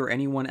me or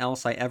anyone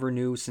else I ever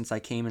knew since I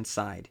came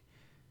inside.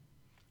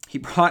 He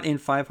brought in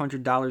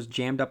 $500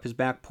 jammed up his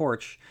back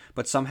porch,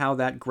 but somehow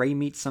that gray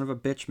meat son of a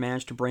bitch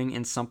managed to bring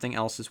in something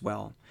else as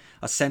well.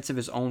 A sense of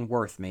his own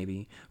worth,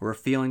 maybe, or a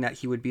feeling that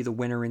he would be the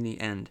winner in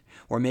the end,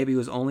 or maybe it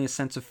was only a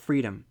sense of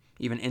freedom,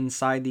 even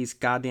inside these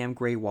goddamn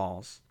gray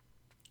walls.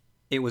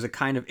 It was a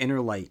kind of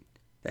inner light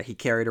that he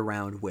carried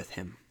around with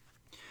him.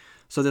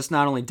 So this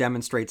not only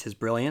demonstrates his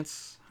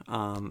brilliance,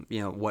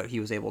 what he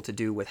was able to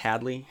do with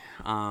Hadley,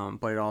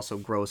 but it also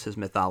grows his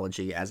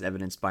mythology as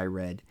evidenced by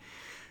Red.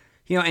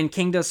 And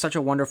King does such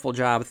a wonderful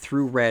job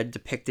through Red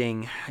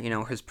depicting,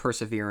 his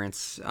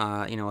perseverance,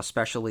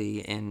 especially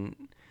in,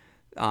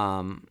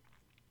 having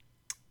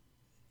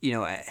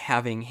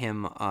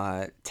him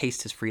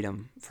taste his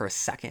freedom for a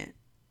second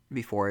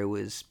before it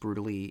was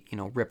brutally,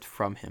 ripped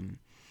from him.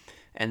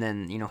 And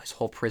then, his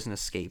whole prison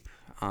escape.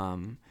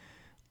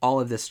 All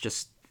of this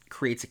just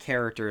creates a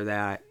character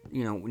that,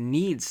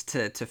 needs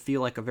to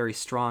feel like a very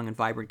strong and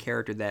vibrant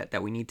character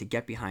that we need to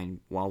get behind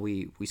while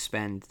we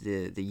spend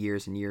the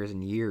years and years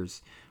and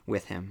years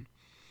with him.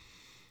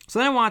 So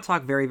then I want to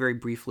talk very, very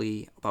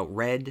briefly about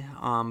Red.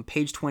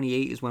 Page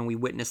 28 is when we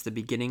witness the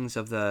beginnings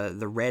of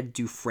the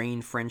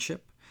Red-Dufresne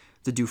friendship,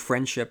 the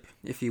Dufresneship,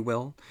 if you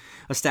will,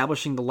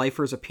 establishing the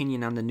lifer's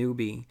opinion on the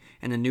newbie,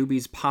 and the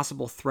newbie's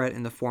possible threat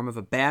in the form of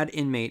a bad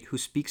inmate who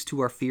speaks to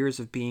our fears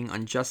of being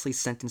unjustly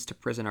sentenced to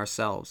prison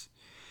ourselves.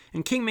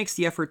 And King makes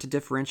the effort to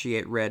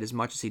differentiate Red as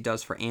much as he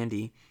does for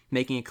Andy,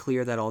 making it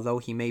clear that although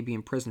he may be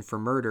in prison for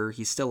murder,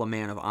 he's still a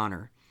man of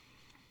honor.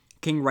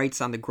 King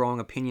writes on the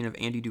growing opinion of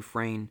Andy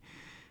Dufresne,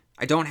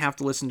 "I don't have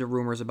to listen to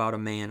rumors about a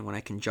man when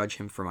I can judge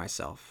him for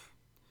myself."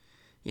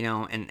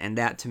 And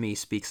that to me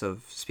speaks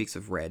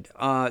of Red.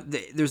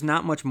 There's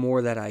not much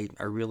more that I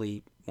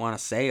really want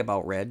to say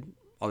about Red,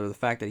 other than the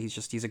fact that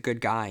he's a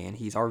good guy, and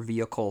he's our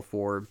vehicle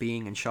for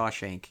being in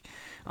Shawshank.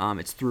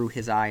 It's through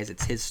his eyes,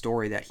 it's his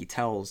story that he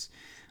tells.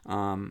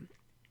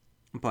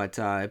 But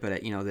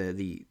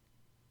the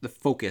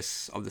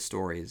focus of the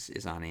story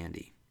is on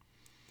Andy.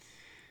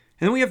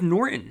 And then we have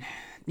Norton.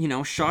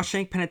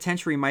 Shawshank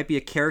Penitentiary might be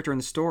a character in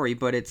the story,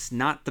 but it's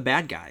not the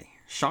bad guy.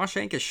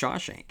 Shawshank is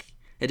Shawshank.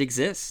 It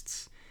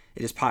exists.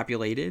 It is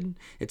populated.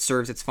 It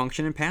serves its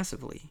function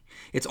impassively.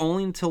 It's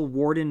only until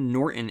Warden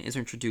Norton is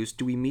introduced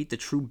do we meet the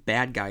true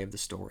bad guy of the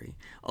story,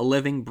 a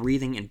living,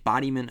 breathing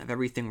embodiment of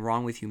everything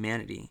wrong with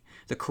humanity,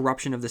 the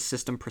corruption of the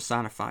system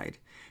personified.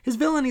 His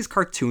villainy is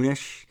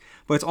cartoonish,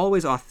 but it's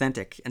always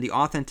authentic, and the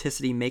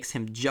authenticity makes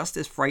him just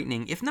as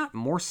frightening, if not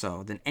more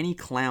so, than any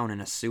clown in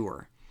a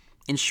sewer.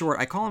 In short,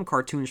 I call him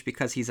cartoonish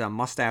because he's a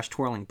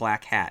mustache-twirling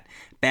black hat,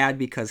 bad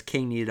because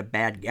King needed a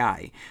bad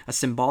guy, a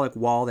symbolic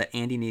wall that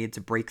Andy needed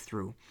to break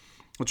through.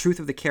 The truth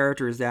of the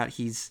character is that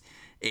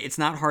it's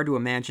not hard to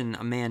imagine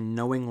a man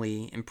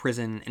knowingly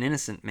imprison an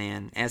innocent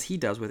man, as he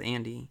does with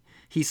Andy.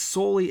 He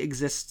solely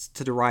exists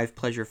to derive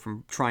pleasure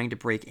from trying to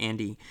break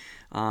Andy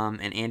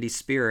and Andy's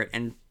spirit,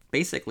 and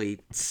basically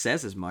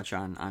says as much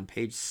on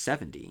page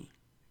 70.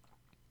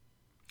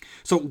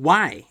 "So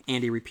why?"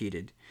 Andy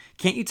repeated.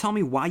 "Can't you tell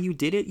me why you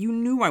did it? You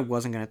knew I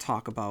wasn't going to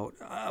talk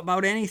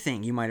about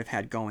anything you might have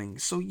had going,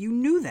 so you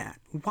knew that.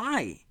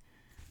 Why?"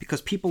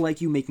 "Because people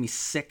like you make me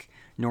sick.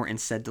 Norton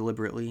said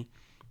deliberately.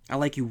 I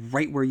like you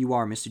right where you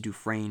are, Mr.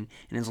 Dufresne,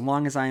 and as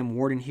long as I am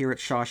warden here at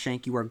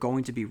Shawshank, you are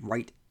going to be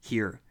right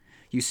here.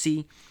 You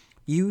see,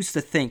 you used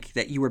to think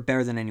that you were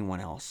better than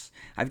anyone else.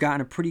 I've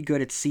gotten pretty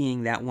good at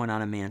seeing that one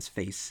on a man's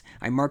face.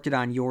 I marked it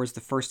on yours the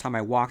first time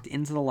I walked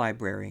into the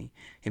library.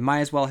 It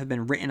might as well have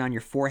been written on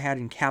your forehead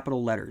in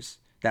capital letters.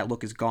 That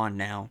look is gone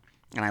now,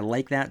 and I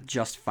like that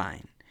just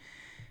fine.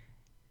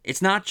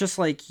 It's not just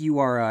like you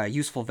are a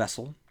useful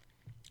vessel.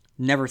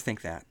 Never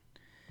think that.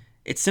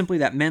 It's simply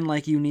that men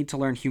like you need to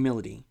learn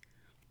humility.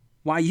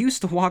 Why, you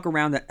used to walk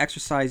around the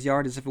exercise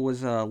yard as if it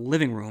was a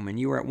living room, and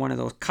you were at one of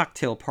those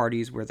cocktail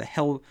parties where the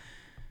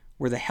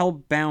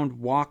hell-bound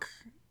walk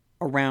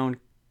around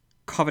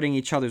coveting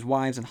each other's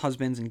wives and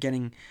husbands and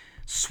getting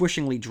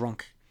swishingly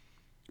drunk.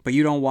 But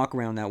you don't walk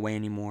around that way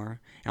anymore,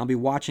 and I'll be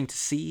watching to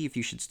see if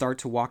you should start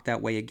to walk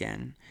that way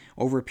again.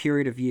 Over a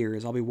period of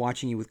years, I'll be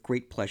watching you with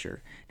great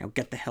pleasure. Now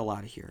get the hell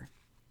out of here.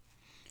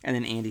 And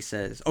then Andy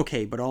says,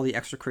 okay, but all the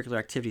extracurricular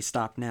activities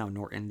stop now,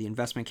 Norton. The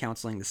investment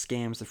counseling, the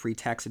scams, the free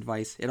tax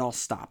advice, it all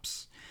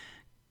stops.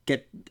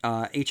 Get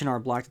H&R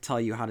Block to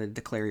tell you how to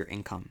declare your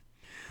income.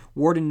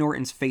 Warden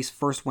Norton's face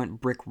first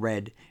went brick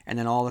red, and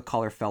then all the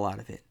color fell out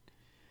of it.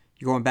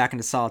 You're going back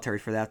into solitary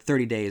for that.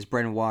 30 days,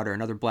 bread and water,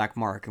 another black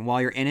mark. And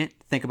while you're in it,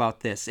 think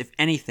about this. If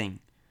anything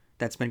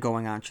that's been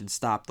going on should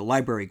stop, the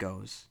library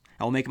goes.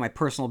 I will make it my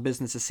personal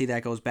business to see that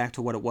it goes back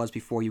to what it was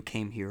before you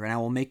came here, and I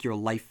will make your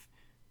life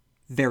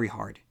very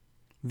hard,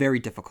 very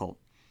difficult.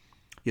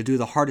 You'll do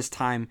the hardest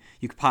time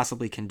you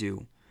possibly can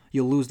do.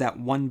 You'll lose that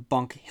one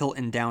bunk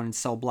Hilton down in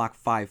cell block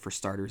 5 for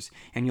starters,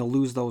 and you'll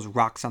lose those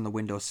rocks on the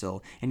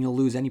windowsill, and you'll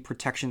lose any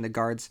protection the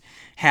guards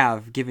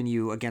have given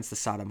you against the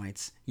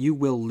sodomites. You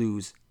will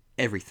lose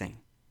everything.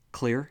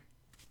 Clear?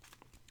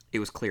 It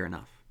was clear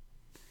enough.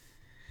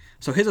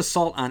 So his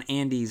assault on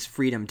Andy's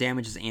freedom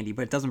damages Andy,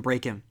 but it doesn't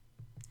break him.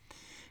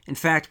 In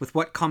fact, with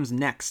what comes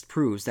next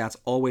proves that's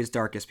always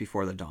darkest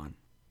before the dawn.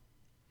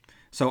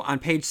 So on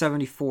page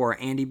 74,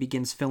 Andy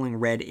begins filling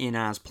Red in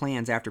on his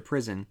plans after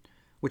prison,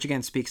 which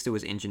again speaks to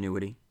his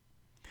ingenuity.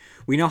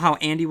 We know how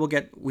Andy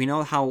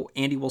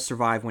will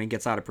survive when he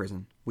gets out of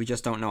prison. We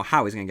just don't know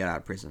how he's going to get out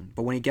of prison.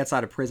 But when he gets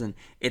out of prison,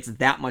 it's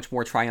that much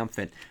more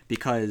triumphant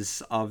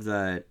because of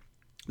the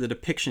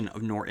depiction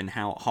of Norton,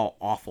 how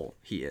awful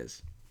he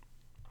is.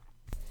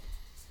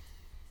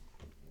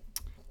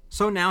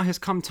 So now has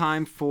come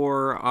time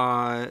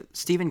for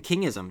Stephen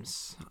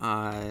Kingisms,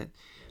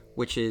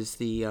 which is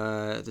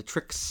the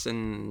tricks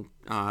and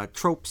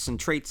tropes and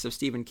traits of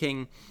Stephen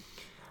King.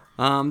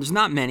 There's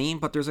not many,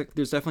 but there's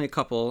definitely a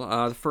couple.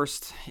 The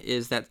first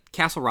is that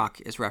Castle Rock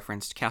is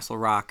referenced. Castle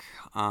Rock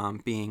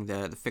being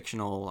the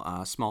fictional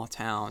small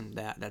town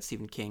that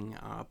Stephen King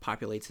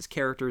populates his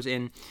characters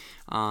in.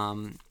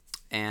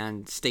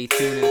 And stay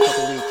tuned in a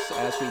couple weeks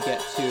as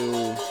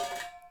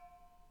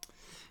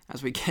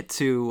we get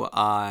to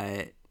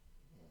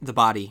The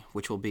Body,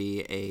 which will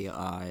be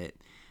a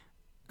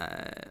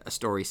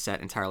story set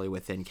entirely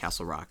within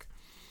Castle Rock.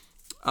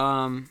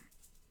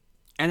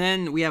 And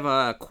then we have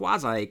a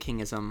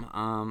quasi-Kingism.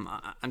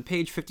 On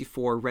page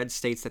 54, Red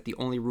states that the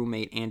only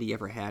roommate Andy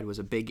ever had was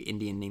a big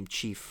Indian named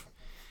Chief.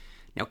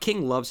 Now,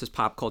 King loves his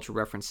pop culture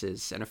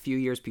references, and a few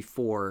years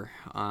before,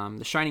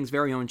 The Shining's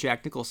very own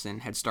Jack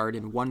Nicholson had starred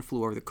in One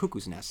Flew Over the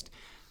Cuckoo's Nest,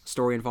 a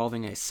story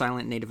involving a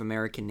silent Native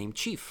American named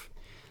Chief.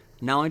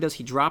 Not only does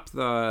he drop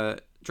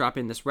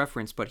in this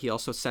reference, but he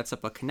also sets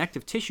up a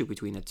connective tissue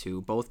between the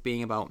two, both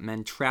being about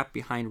men trapped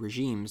behind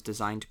regimes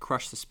designed to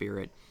crush the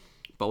spirit,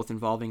 both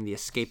involving the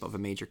escape of a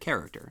major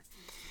character.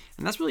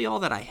 And that's really all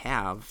that I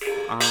have.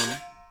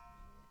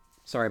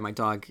 Sorry, my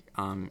dog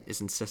is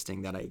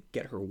insisting that I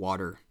get her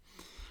water.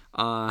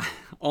 I'm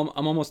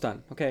almost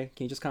done, okay?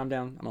 Can you just calm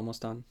down? I'm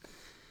almost done.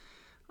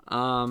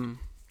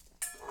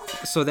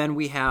 So then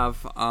we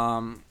have,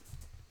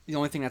 the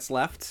only thing that's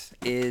left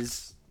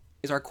is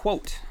our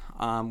quote,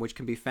 which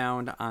can be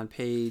found on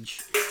page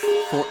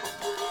 4.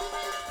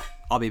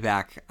 I'll be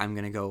back. I'm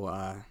going to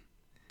go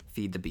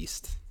feed the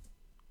beast.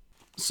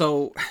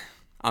 So,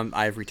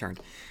 I've returned,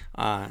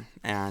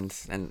 and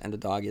the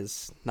dog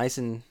is nice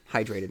and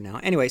hydrated now.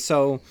 Anyway,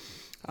 so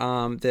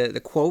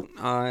the quote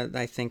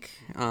I think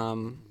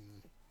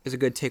is a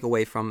good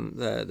takeaway from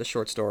the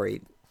short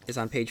story is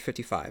on page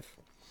 55.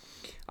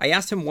 I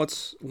asked him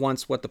once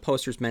what the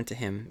posters meant to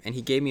him, and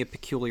he gave me a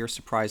peculiar,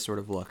 surprised sort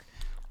of look.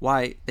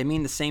 Why, they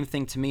mean the same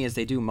thing to me as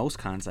they do most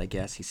cons, I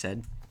guess, he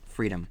said.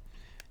 Freedom.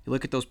 You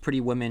look at those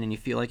pretty women and you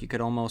feel like you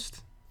could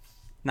almost,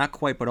 not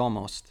quite, but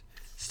almost,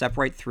 step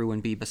right through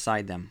and be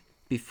beside them.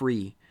 Be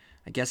free.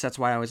 I guess that's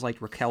why I always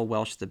liked Raquel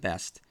Welch the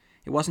best.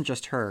 It wasn't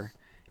just her.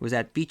 It was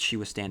that beach she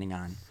was standing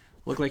on.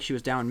 Looked like she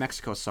was down in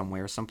Mexico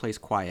somewhere, someplace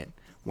quiet,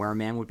 where a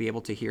man would be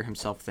able to hear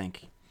himself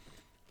think.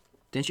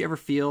 Didn't you ever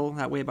feel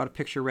that way about a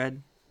picture,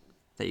 Red?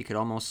 That you could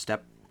almost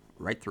step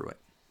right through it.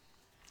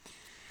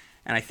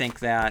 And I think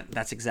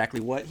that's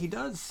exactly what he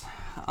does.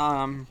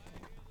 And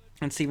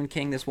Stephen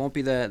King, this won't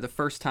be the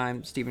first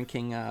time Stephen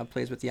King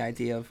plays with the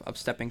idea of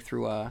stepping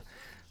through a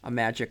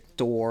magic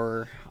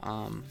doorway.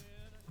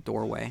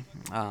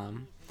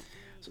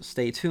 So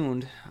stay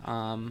tuned.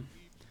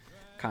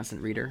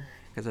 constant reader,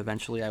 because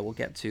eventually I will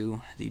get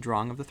to the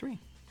drawing of the 3.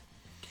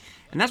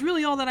 And that's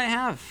really all that I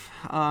have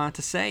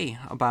to say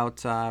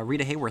about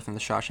Rita Hayworth and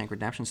The Shawshank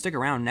Redemption. Stick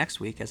around next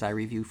week as I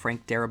review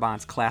Frank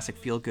Darabont's classic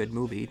feel-good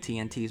movie,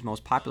 TNT's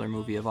most popular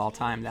movie of all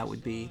time. That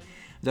would be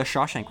The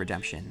Shawshank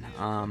Redemption.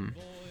 And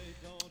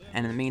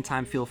in the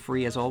meantime, feel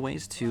free, as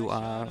always, to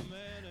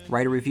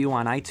write a review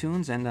on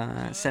iTunes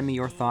and send me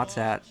your thoughts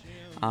at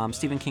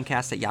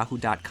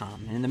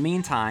StephenKingcast@yahoo.com. And in the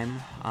meantime,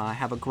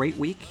 have a great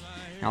week.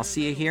 And I'll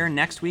see you here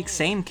next week,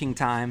 same King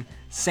time,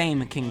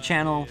 same King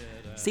channel,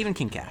 Stephen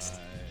Kingcast.